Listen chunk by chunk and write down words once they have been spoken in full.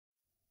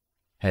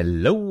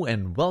Hello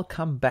and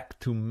welcome back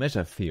to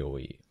Measure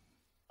Theory.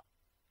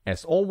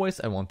 As always,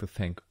 I want to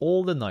thank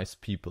all the nice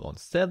people on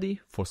Steady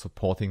for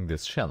supporting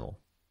this channel.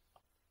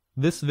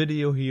 This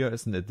video here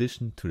is an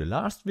addition to the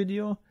last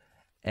video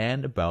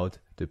and about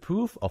the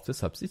proof of the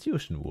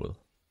substitution rule.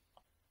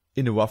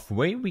 In a rough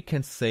way, we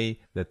can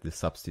say that the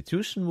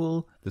substitution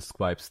rule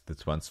describes the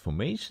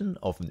transformation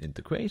of an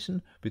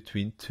integration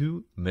between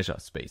two measure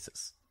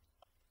spaces.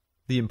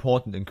 The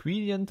important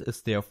ingredient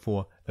is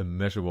therefore a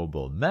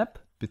measurable map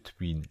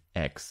between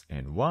x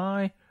and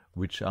y,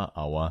 which are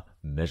our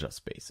measure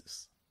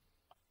spaces.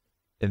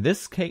 In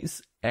this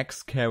case,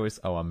 x carries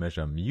our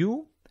measure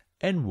mu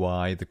and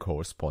y the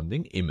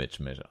corresponding image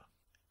measure.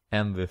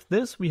 And with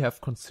this we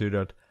have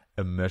considered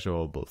a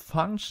measurable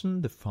function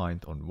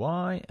defined on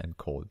y and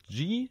called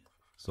g,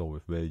 so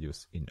with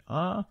values in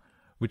R,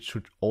 which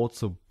should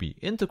also be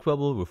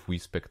integrable with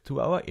respect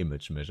to our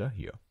image measure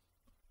here.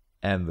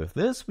 And with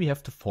this we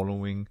have the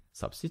following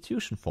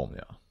substitution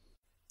formula.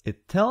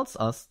 It tells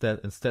us that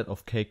instead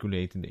of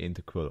calculating the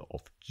integral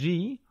of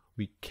g,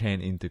 we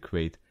can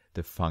integrate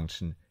the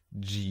function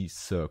g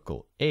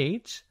circle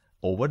h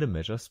over the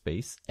measure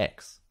space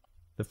x.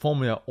 The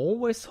formula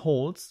always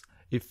holds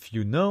if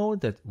you know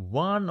that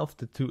one of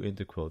the two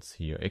integrals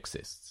here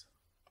exists.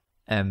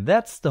 And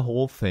that's the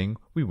whole thing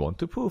we want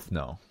to prove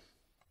now.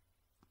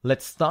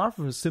 Let's start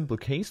with a simple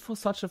case for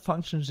such a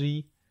function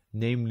g,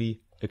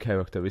 namely a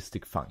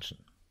characteristic function.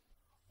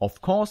 Of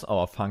course,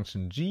 our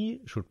function g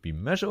should be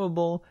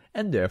measurable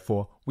and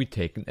therefore we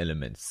take an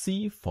element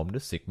c from the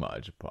sigma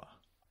algebra.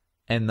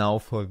 And now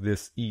for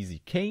this easy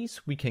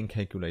case we can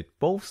calculate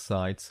both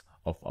sides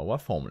of our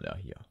formula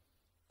here.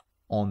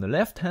 On the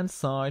left hand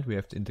side we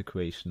have the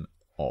integration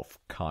of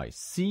chi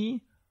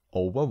c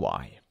over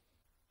y.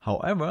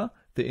 However,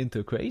 the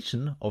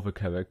integration of a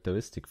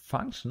characteristic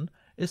function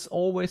is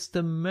always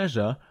the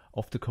measure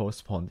of the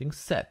corresponding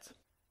set.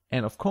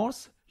 And of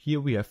course, here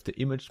we have the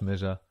image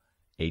measure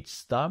h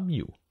star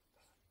mu.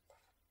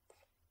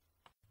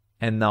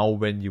 And now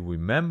when you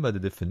remember the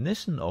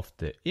definition of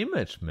the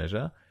image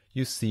measure,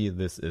 you see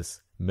this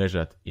is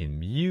measured in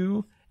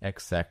mu,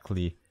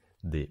 exactly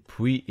the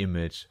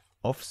pre-image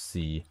of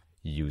c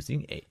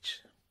using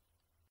h.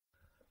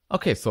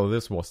 Okay, so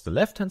this was the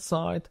left hand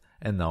side,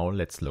 and now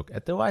let's look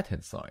at the right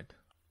hand side.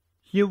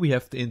 Here we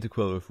have the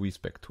integral with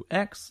respect to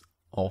x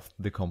of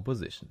the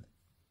composition.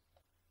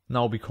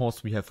 Now,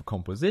 because we have a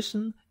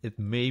composition, it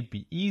may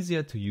be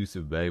easier to use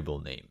a variable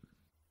name.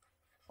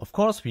 Of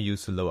course, we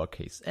use the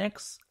lowercase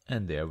x,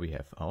 and there we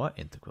have our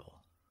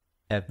integral.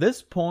 At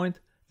this point,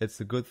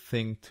 it's a good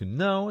thing to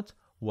note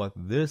what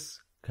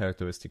this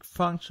characteristic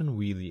function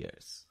really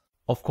is.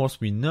 Of course,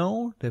 we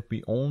know that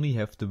we only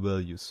have the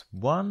values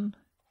 1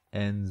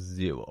 and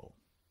 0.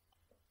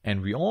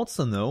 And we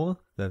also know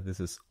that this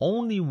is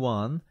only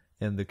 1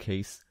 in the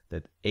case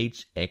that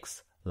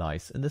hx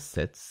lies in the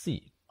set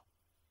C.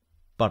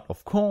 But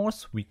of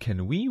course, we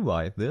can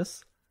rewrite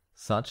this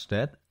such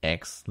that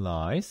x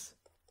lies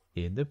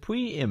in the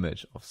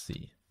pre-image of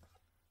C.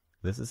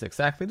 This is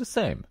exactly the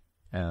same.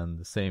 And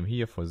the same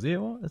here for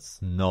 0,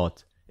 it's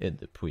not in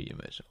the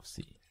pre-image of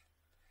C.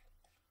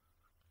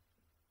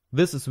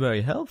 This is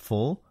very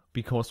helpful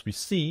because we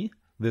see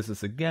this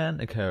is again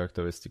a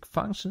characteristic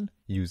function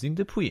using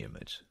the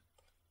pre-image.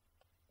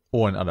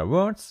 Or in other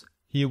words,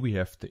 here we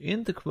have the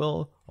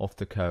integral of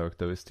the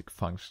characteristic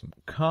function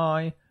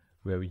chi,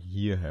 where we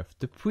here have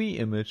the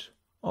pre-image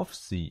of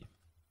c,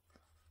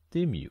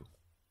 d mu.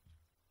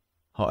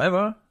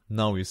 However,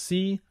 now you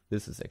see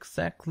this is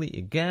exactly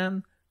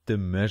again the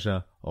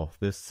measure of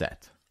this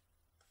set.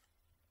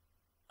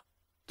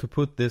 To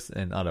put this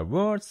in other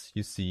words,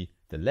 you see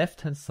the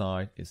left hand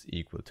side is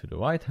equal to the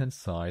right hand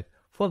side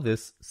for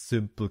this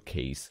simple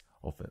case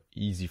of an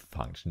easy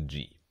function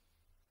g.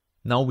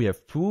 Now we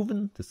have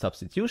proven the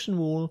substitution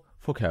rule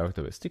for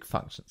characteristic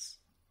functions.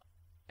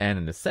 And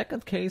in the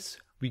second case,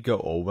 we go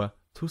over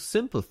to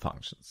simple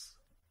functions.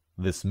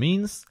 This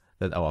means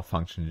that our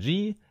function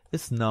g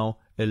is now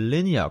a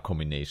linear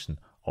combination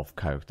of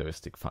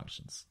characteristic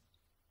functions.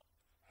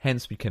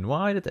 Hence we can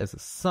write it as a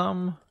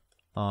sum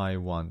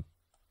I1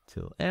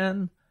 till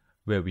n,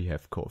 where we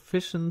have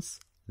coefficients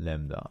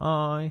lambda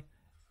I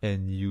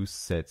and use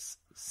sets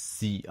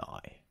ci.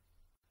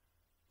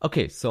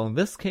 Okay, so in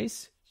this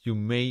case you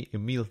may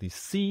immediately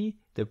see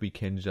that we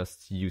can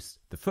just use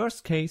the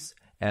first case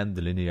and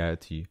the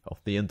linearity of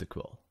the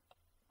integral.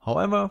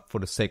 However, for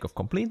the sake of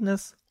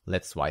completeness,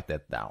 let's write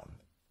that down.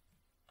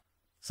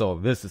 So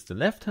this is the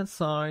left hand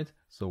side,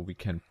 so we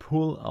can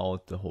pull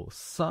out the whole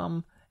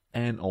sum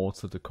and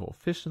also the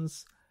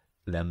coefficients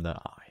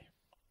lambda I.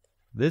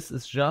 This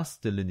is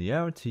just the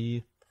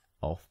linearity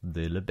of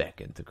the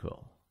Lebesgue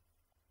integral.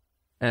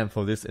 And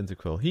for this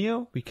integral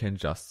here, we can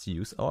just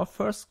use our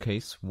first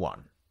case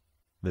 1.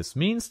 This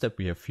means that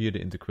we have here the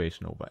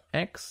integration over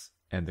x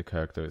and the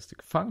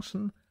characteristic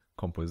function,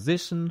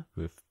 composition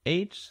with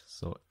h,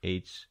 so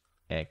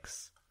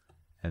hx,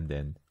 and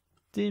then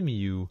d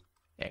mu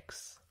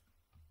x.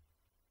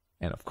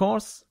 And of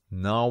course,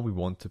 now we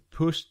want to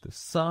push the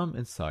sum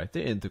inside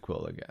the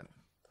integral again.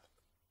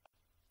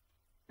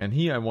 And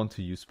here I want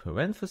to use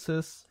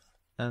parentheses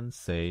and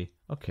say,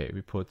 okay,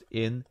 we put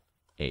in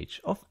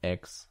h of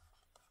x,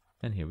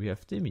 and here we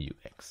have the mu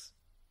x.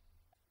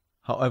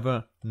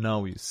 However,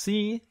 now you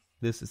see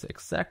this is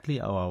exactly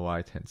our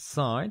right hand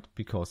side,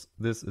 because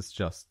this is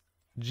just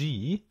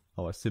g,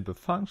 our simple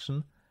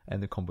function,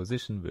 and the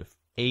composition with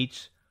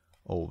h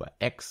over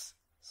x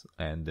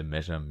and the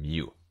measure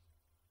mu.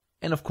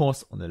 And of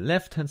course, on the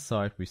left hand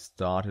side, we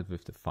started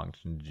with the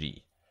function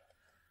g.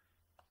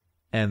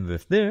 And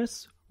with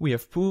this, we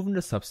have proven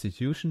the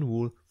substitution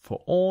rule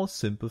for all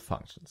simple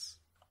functions.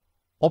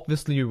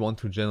 Obviously, we want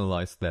to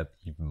generalize that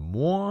even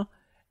more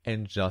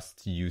and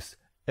just use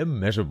a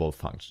measurable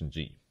function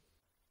g.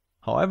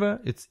 However,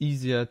 it's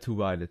easier to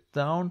write it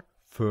down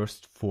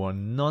first for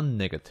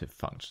non-negative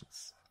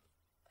functions.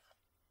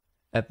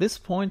 At this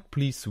point,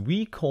 please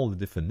recall the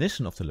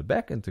definition of the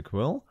Lebesgue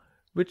integral,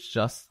 which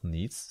just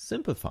needs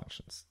simple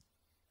functions.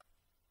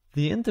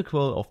 The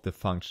integral of the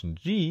function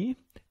g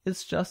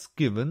is just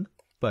given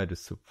by the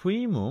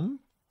supremum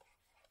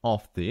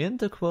of the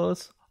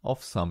integrals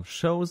of some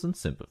chosen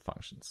simple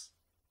functions.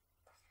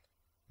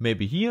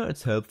 Maybe here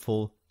it's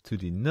helpful to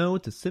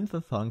denote the simple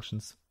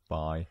functions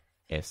by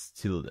s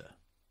tilde.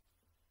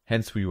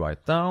 Hence we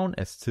write down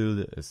s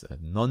tilde is a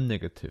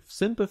non-negative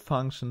simple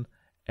function,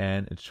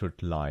 and it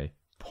should lie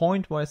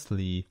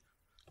pointwisely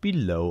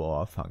below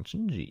our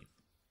function g.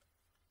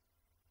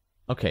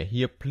 Okay,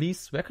 here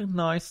please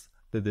recognize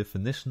the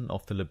definition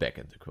of the Lebesgue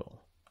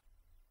integral.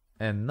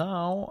 And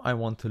now I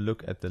want to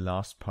look at the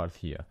last part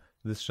here.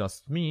 This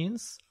just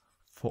means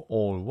for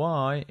all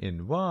y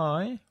in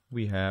y,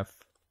 we have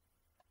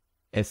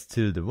s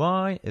tilde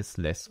y is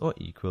less or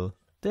equal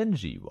than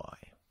gy.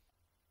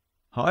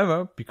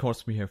 However,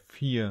 because we have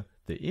here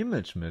the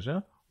image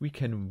measure, we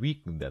can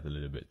weaken that a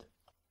little bit.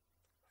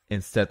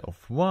 Instead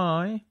of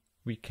y,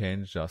 we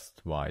can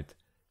just write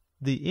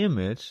the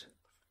image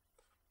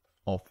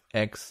of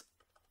x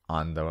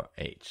under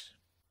h.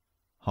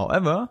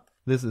 However,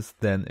 this is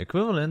then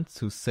equivalent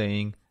to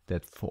saying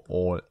that for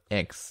all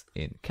x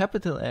in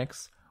capital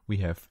X, we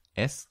have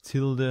s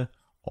tilde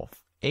of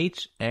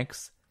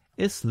hx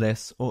is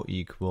less or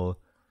equal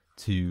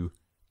to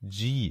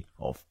g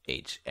of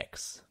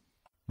hx.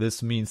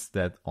 This means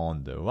that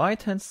on the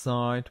right hand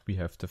side we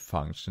have the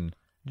function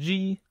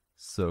g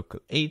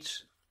circle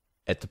h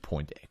at the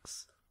point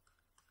x.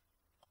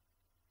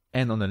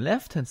 And on the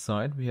left hand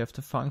side we have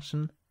the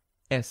function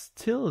s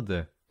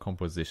tilde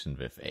composition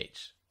with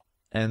h.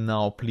 And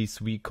now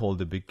please recall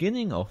the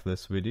beginning of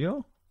this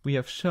video. We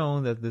have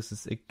shown that this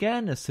is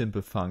again a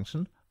simple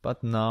function,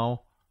 but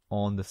now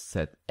on the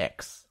set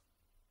x.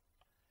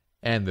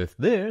 And with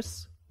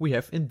this, we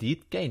have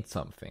indeed gained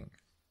something.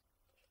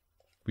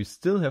 We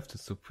still have the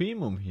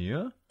supremum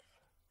here,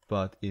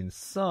 but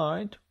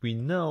inside we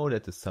know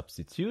that the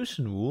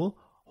substitution rule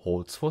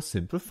holds for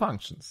simple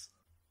functions.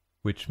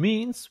 Which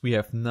means we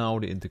have now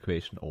the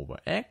integration over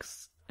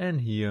x,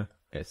 and here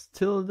s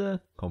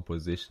tilde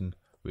composition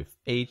with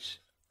h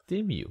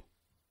d mu.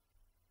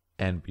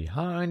 And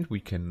behind we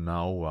can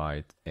now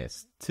write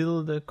s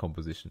tilde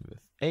composition with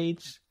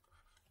h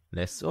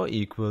less or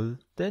equal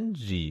than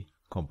g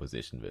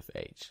composition with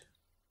h.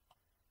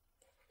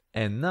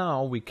 And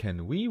now we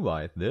can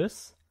rewrite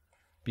this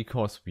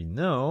because we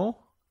know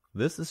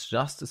this is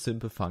just a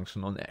simple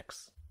function on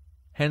x.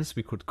 Hence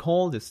we could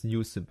call this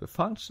new simple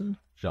function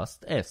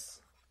just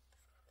s.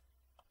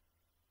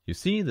 You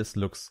see, this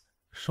looks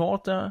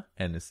shorter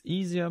and is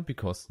easier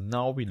because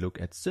now we look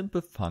at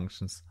simple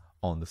functions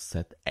on the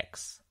set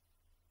x.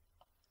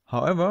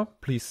 However,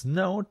 please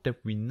note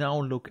that we now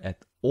look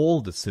at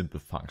all the simple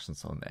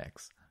functions on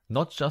x,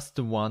 not just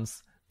the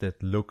ones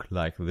that look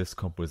like this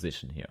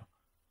composition here.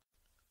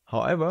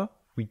 However,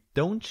 we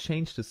don't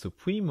change the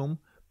supremum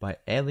by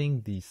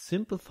adding these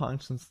simple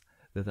functions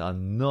that are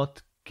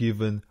not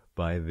given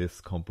by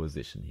this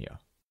composition here.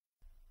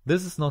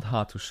 This is not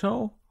hard to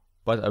show,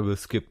 but I will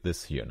skip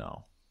this here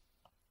now.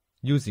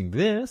 Using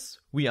this,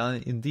 we are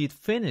indeed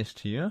finished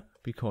here,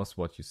 because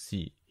what you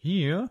see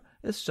here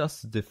is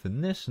just the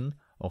definition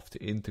of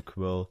the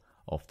integral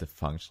of the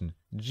function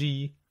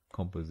g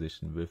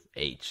composition with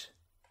h.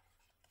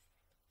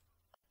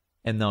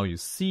 And now you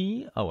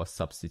see our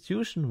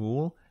substitution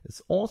rule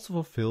is also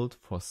fulfilled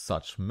for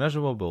such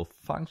measurable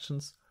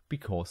functions,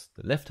 because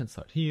the left hand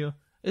side here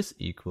is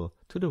equal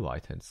to the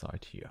right hand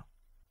side here.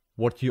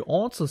 What you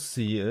also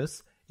see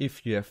is,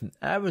 if you have an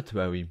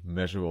arbitrary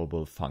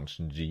measurable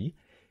function g,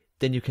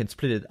 then you can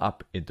split it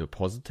up into a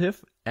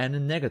positive and a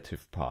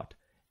negative part,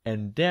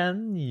 and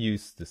then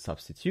use the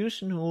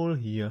substitution rule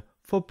here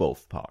for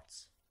both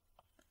parts.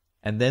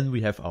 And then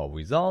we have our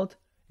result.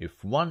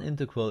 If one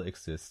integral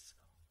exists,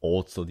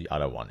 also the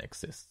other one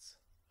exists.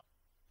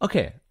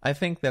 Okay, I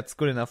think that's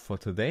good enough for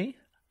today.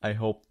 I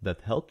hope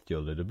that helped you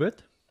a little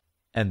bit.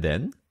 And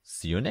then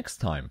see you next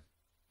time.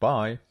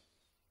 Bye.